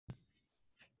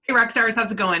Hey Rockstars, how's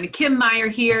it going? Kim Meyer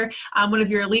here. I'm one of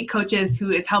your elite coaches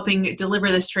who is helping deliver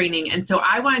this training. And so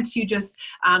I wanted to just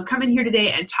come in here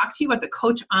today and talk to you about the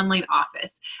Coach Online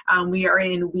Office. We are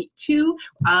in week 2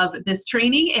 of this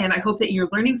training, and I hope that you're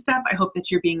learning stuff. I hope that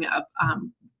you're being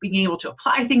able to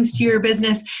apply things to your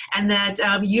business, and that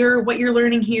what you're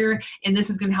learning here, and this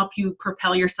is going to help you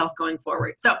propel yourself going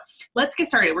forward. So let's get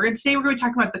started. Today we're going to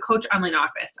talk about the Coach Online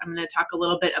Office. I'm going to talk a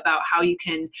little bit about how you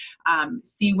can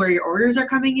see where your orders are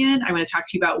coming in. I'm going to talk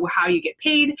to you about how you get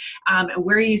paid,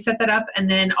 where you set that up, and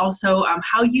then also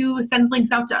how you send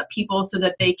links out to people so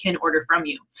that they can order from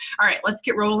you. All right, let's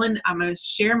get rolling. I'm going to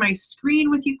share my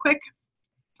screen with you quick,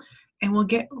 and we'll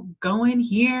get going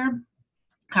here.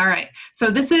 All right,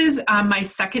 so this is my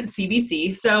second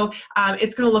CBC. So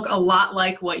it's going to look a lot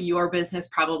like what your business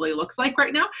probably looks like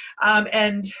right now. I'm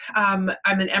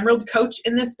an Emerald coach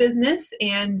in this business,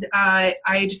 and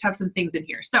I just have some things in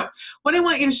here. So what I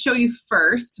want you to show you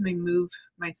first, let me move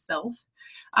myself,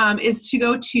 is to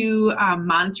go to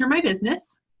Monitor My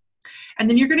Business. And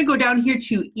then you're going to go down here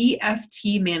to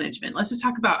EFT management. Let's just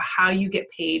talk about how you get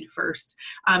paid first.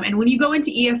 And when you go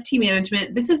into EFT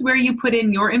management, this is where you put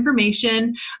in your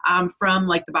information from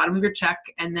like the bottom of your check,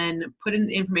 and then put in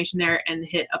the information there and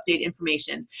hit update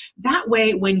information. That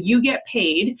way, when you get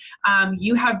paid,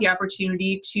 you have the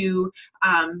opportunity to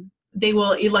they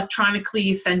will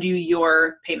electronically send you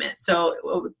your payment.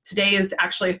 So today is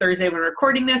actually Thursday when we're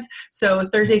recording this. So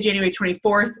Thursday, January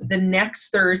 24th, the next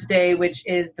Thursday, which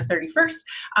is the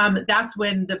 31st, that's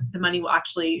when the money will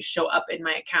actually show up in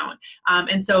my account.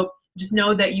 And so just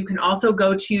know that you can also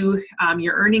go to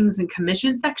your earnings and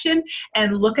commission section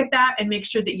and look at that and make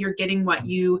sure that you're getting what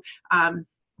you're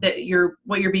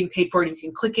being paid for, and you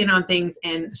can click in on things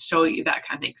and show you that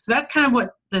kind of thing. So that's kind of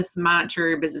what this Monitor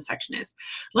Your Business section is.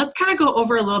 Let's kind of go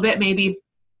over a little bit maybe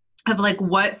of like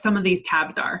what some of these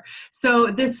tabs are. So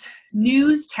this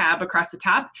news tab across the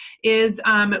top is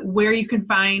where you can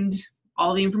find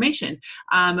all the information.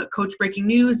 Coach Breaking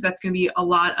News, that's going to be a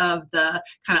lot of the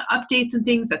kind of updates and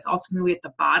things. That's also going to be at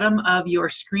the bottom of your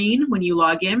screen when you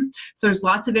log in. So there's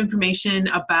lots of information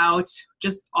about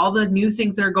just all the new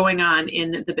things that are going on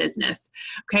in the business.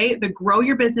 Okay, the Grow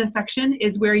Your Business section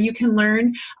is where you can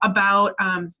learn about,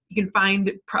 you can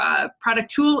find product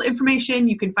tool information,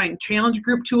 you can find challenge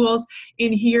group tools.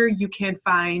 In here, you can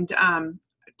find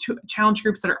challenge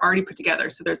groups that are already put together.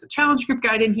 So there's a challenge group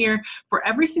guide in here for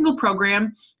every single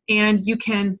program, and you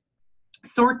can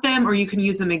sort them or you can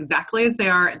use them exactly as they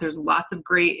are. There's lots of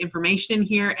great information in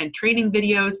here and training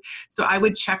videos. So I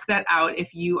would check that out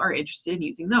if you are interested in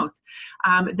using those.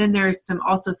 Then there's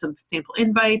also some sample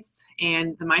invites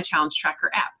and the My Challenge Tracker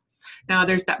app. Now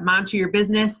there's that Monitor Your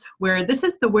Business, where this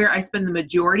is where I spend the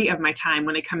majority of my time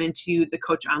when I come into the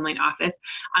Coach Online Office.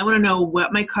 I want to know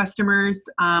what my customers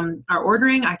are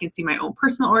ordering. I can see my own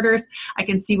personal orders. I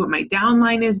can see what my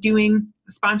downline is doing.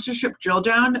 The sponsorship drill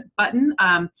down button.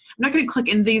 I'm not going to click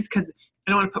into these because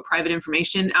I don't want to put private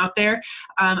information out there.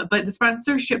 But the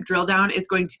sponsorship drill down is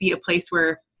going to be a place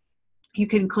where you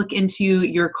can click into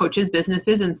your coaches'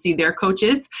 businesses and see their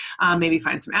coaches, maybe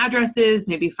find some addresses,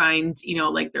 maybe find,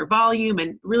 like their volume,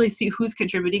 and really see who's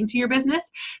contributing to your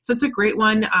business. So it's a great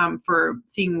one for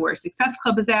seeing where Success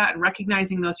Club is at and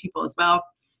recognizing those people as well.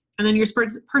 And then your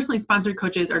personally sponsored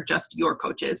coaches are just your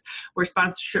coaches, where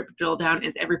sponsorship drill down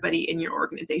is everybody in your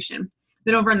organization.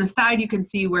 Then over on the side, you can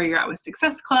see where you're at with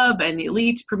Success Club and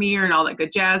Elite, Premier, and all that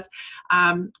good jazz.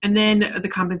 And then the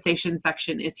compensation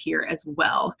section is here as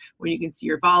well, where you can see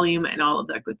your volume and all of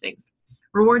that good things.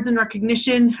 Rewards and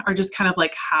recognition are just kind of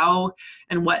like how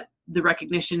and what the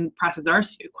recognition process are.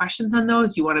 So if you have questions on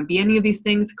those, you want to be any of these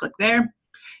things, click there.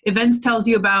 Events tells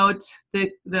you about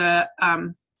the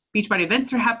Beachbody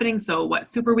events that are happening, so what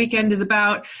Super Weekend is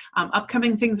about,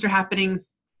 upcoming things that are happening.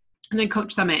 And then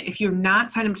Coach Summit. If you're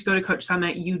not signed up to go to Coach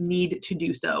Summit, you need to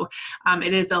do so.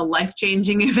 It is a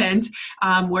life-changing event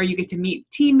where you get to meet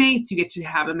teammates, you get to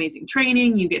have amazing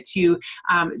training, you get to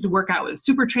work out with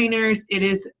super trainers. It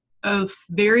is a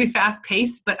very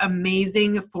fast-paced but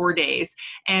amazing 4 days.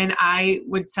 And I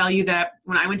would tell you that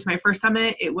when I went to my first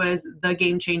summit, it was the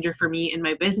game changer for me in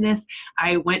my business.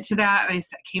 I went to that and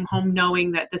I came home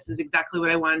knowing that this is exactly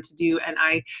what I wanted to do, and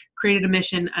I created a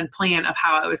mission and plan of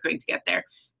how I was going to get there.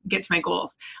 Get to my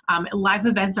goals. Live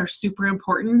events are super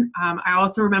important. I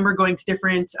also remember going to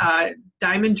different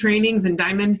diamond trainings and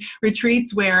diamond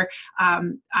retreats where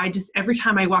every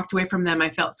time I walked away from them,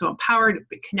 I felt so empowered,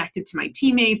 connected to my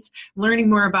teammates, learning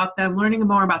more about them, learning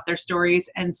more about their stories.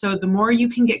 And so the more you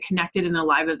can get connected in a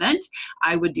live event,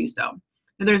 I would do so.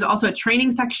 And there's also a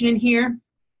training section in here.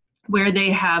 where they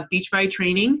have Beachbody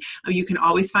training. You can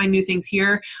always find new things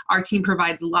here. Our team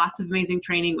provides lots of amazing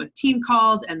training with team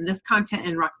calls and this content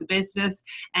in Rock the Business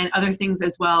and other things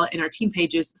as well in our team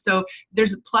pages. So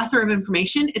there's a plethora of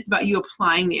information. It's about you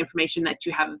applying the information that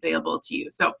you have available to you.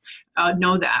 So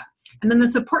know that. And then the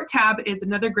support tab is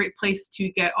another great place to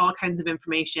get all kinds of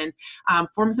information.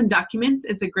 Forms and documents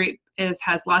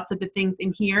has lots of the things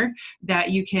in here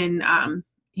that you can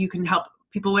help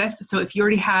people with. So if you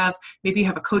already have, maybe you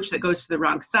have a coach that goes to the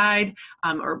wrong side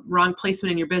or wrong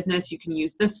placement in your business, you can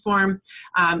use this form.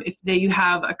 If you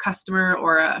have a customer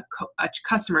or a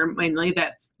customer mainly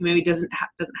that maybe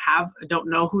don't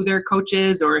know who their coach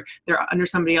is, or they're under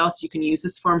somebody else, you can use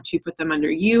this form to put them under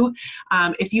you.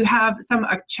 If you have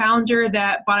a challenger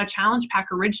that bought a challenge pack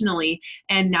originally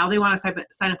and now they want to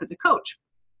sign up as a coach,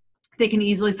 they can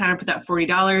easily sign up with that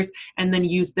 $40 and then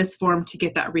use this form to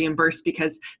get that reimbursed,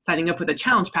 because signing up with a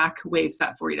challenge pack waives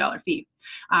that $40 fee.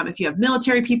 If you have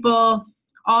military people,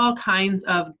 all kinds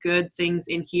of good things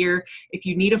in here. If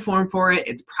you need a form for it,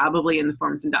 it's probably in the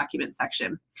forms and documents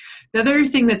section. The other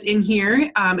thing that's in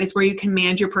here is where you can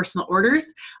manage your personal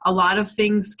orders. A lot of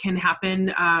things can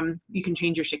happen. You can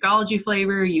change your Shakeology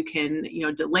flavor. You can,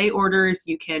 delay orders.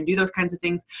 You can do those kinds of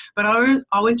things. But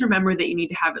always remember that you need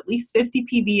to have at least 50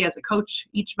 PV as a coach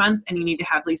each month, and you need to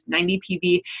have at least 90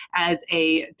 PV as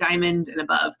a diamond and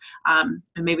above. And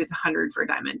maybe it's 100 for a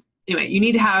diamond. Anyway, you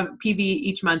need to have PV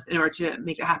each month in order to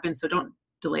make it happen, so don't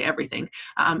delay everything.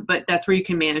 But that's where you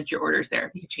can manage your orders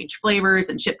there. You can change flavors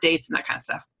and ship dates and that kind of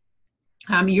stuff.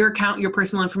 Your account, your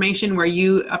personal information, where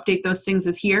you update those things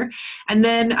is here. And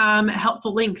then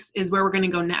helpful links is where we're going to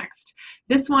go next.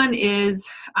 This one is,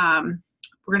 we're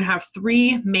going to have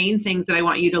 3 main things that I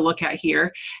want you to look at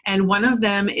here. And one of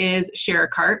them is Share a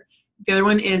Cart. The other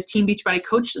one is Team Beachbody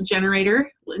Coach Generator,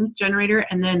 link generator,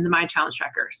 and then the My Challenge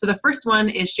Tracker. So the first one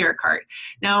is Share a Cart.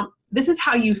 Now, this is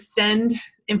how you send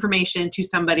information to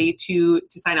somebody to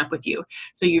sign up with you.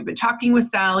 So you've been talking with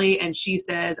Sally, and she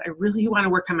says, I really want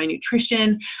to work on my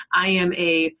nutrition. I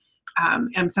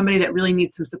am somebody that really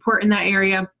needs some support in that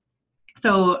area.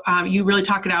 So you really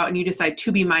talk it out and you decide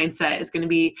To Be Mindset is going to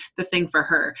be the thing for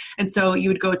her. And so you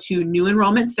would go to New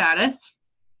Enrollment Status,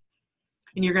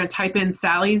 and you're going to type in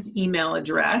Sally's email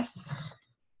address.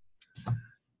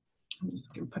 I'm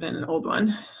just going to put in an old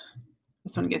one.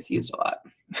 This one gets used a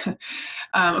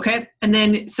lot. Okay. And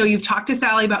then, so you've talked to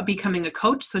Sally about becoming a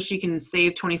coach so she can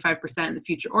save 25% in the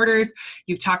future orders.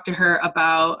 You've talked to her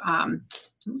about,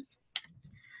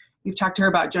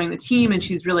 joining the team, and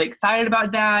she's really excited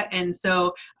about that. And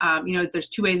so, there's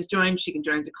 2 ways to join. She can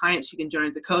join as a client. She can join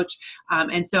as a coach.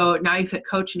 And so now you've hit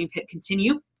coach and you've hit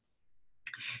continue.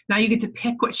 Now you get to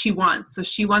pick what she wants. So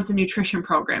she wants a nutrition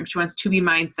program. She wants To Be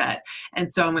Mindset.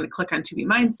 And so I'm going to click on To Be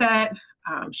Mindset.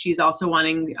 She's also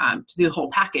wanting to do the whole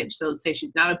package. So let's say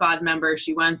she's not a BOD member.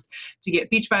 She wants to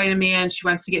get Beachbody Demand. She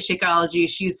wants to get Shakeology.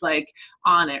 She's like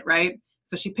on it, right?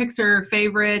 So she picks her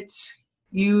favorite.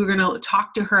 You're going to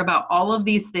talk to her about all of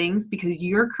these things because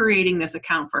you're creating this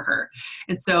account for her.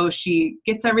 And so she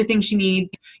gets everything she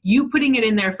needs, you putting it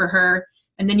in there for her.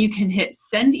 And then you can hit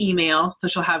send email. So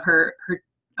she'll have her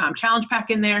challenge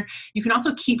pack in there. You can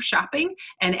also keep shopping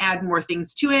and add more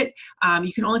things to it.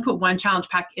 You can only put 1 challenge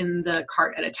pack in the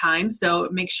cart at a time. So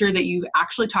make sure that you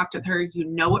actually talked with her. You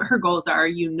know what her goals are.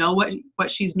 You know what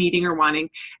she's needing or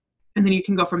wanting. And then you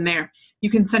can go from there.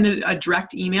 You can send a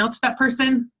direct email to that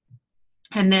person.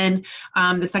 And then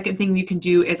the second thing you can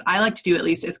do is, I like to do at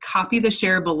least, is copy the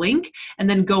shareable link and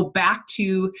then go back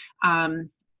to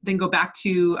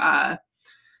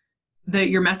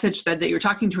your message thread that you're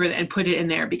talking to her and put it in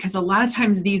there, because a lot of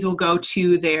times these will go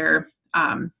to their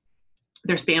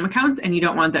spam accounts, and you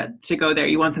don't want that to go there.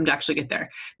 You want them to actually get there.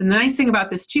 And the nice thing about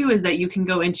this too is that you can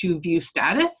go into view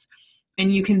status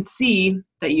and you can see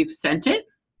that you've sent it.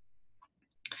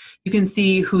 You can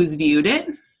see who's viewed it,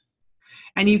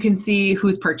 and you can see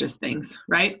who's purchased things,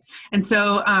 right? And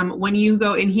so when you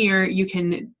go in here, you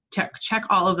can check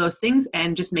all of those things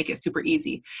and just make it super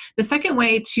easy. The second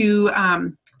way to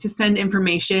send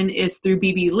information is through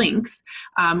BB links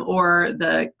or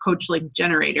the coach link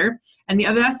generator. And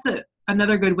that's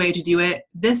another good way to do it.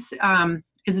 This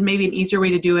is maybe an easier way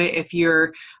to do it if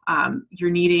you're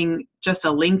needing just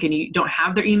a link and you don't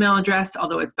have their email address,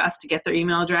 although it's best to get their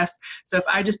email address. So if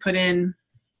I just put in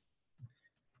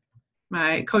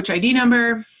my coach ID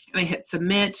number and I hit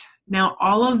submit, Now,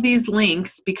 all of these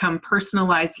links become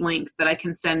personalized links that I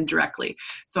can send directly.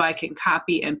 So I can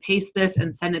copy and paste this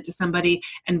and send it to somebody.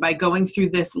 And by going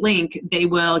through this link, they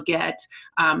will get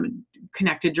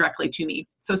connected directly to me.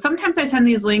 So sometimes I send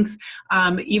these links,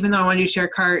 even though I want to do share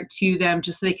cart, to them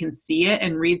just so they can see it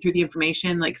and read through the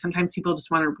information. Like sometimes people just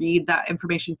want to read that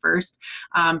information first,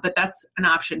 but that's an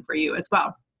option for you as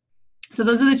well. So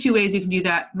those are the two ways you can do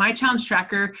that. My Challenge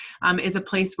Tracker is a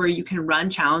place where you can run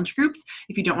challenge groups.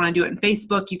 If you don't want to do it on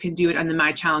Facebook, you can do it on the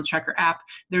My Challenge Tracker app.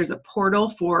 There's a portal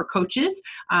for coaches,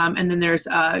 and then there's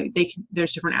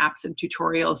different apps and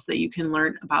tutorials that you can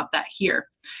learn about that here.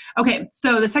 Okay,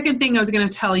 so the second thing I was going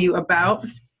to tell you about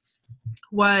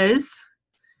was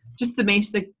just the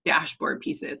basic dashboard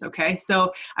pieces, okay?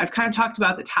 So I've kind of talked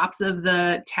about the tops of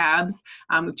the tabs.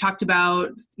 We've talked about,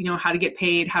 how to get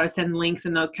paid, how to send links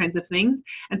and those kinds of things.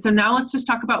 And so now let's just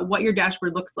talk about what your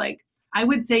dashboard looks like. I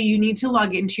would say you need to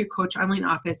log into your Coach Online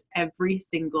office every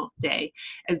single day.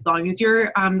 As long as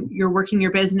you're working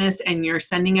your business and you're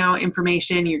sending out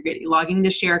information, you're logging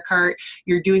to share cart,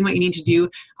 you're doing what you need to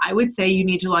do, I would say you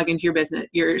need to log into your business,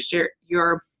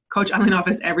 your Coach Online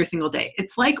office every single day.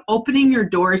 It's like opening your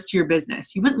doors to your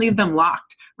business. You wouldn't leave them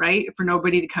locked, right? For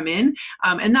nobody to come in.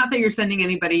 And not that you're sending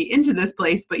anybody into this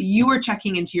place, but you are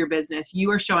checking into your business. You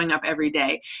are showing up every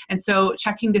day. And so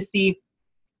checking to see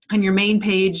on your main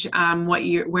page,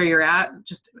 where you're at,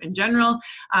 just in general,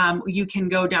 you can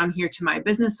go down here to my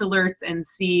business alerts and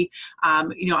see,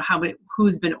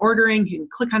 who's been ordering. You can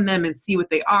click on them and see what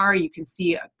they are. You can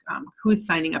see who's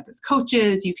signing up as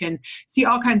coaches. You can see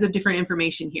all kinds of different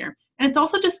information here. And it's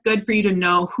also just good for you to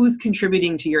know who's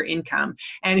contributing to your income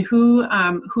and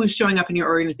who's showing up in your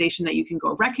organization that you can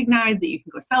go recognize, that you can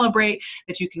go celebrate,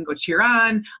 that you can go cheer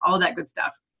on, all that good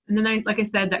stuff. And then, like I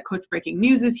said, that Coach Breaking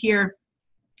News is here.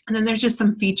 And then there's just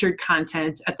some featured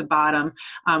content at the bottom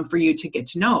for you to get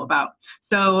to know about.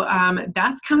 So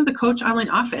that's kind of the Coach Online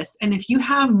office. And if you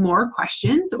have more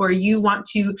questions or you want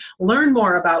to learn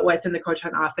more about what's in the Coach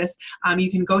Online office,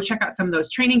 you can go check out some of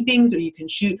those training things, or you can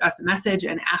shoot us a message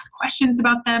and ask questions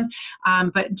about them.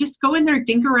 But just go in there,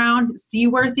 dink around, see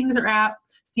where things are at.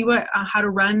 See how to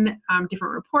run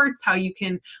different reports, how you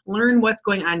can learn what's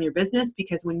going on in your business,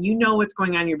 because when you know what's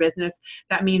going on in your business,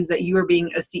 that means that you are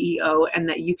being a CEO and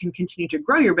that you can continue to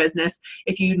grow your business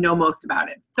if you know most about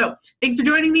it. So thanks for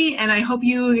joining me, and I hope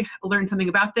you learned something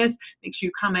about this. Make sure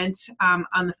you comment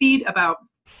on the feed about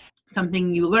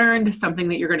something you learned, something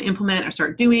that you're going to implement or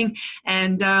start doing,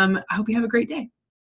 and I hope you have a great day.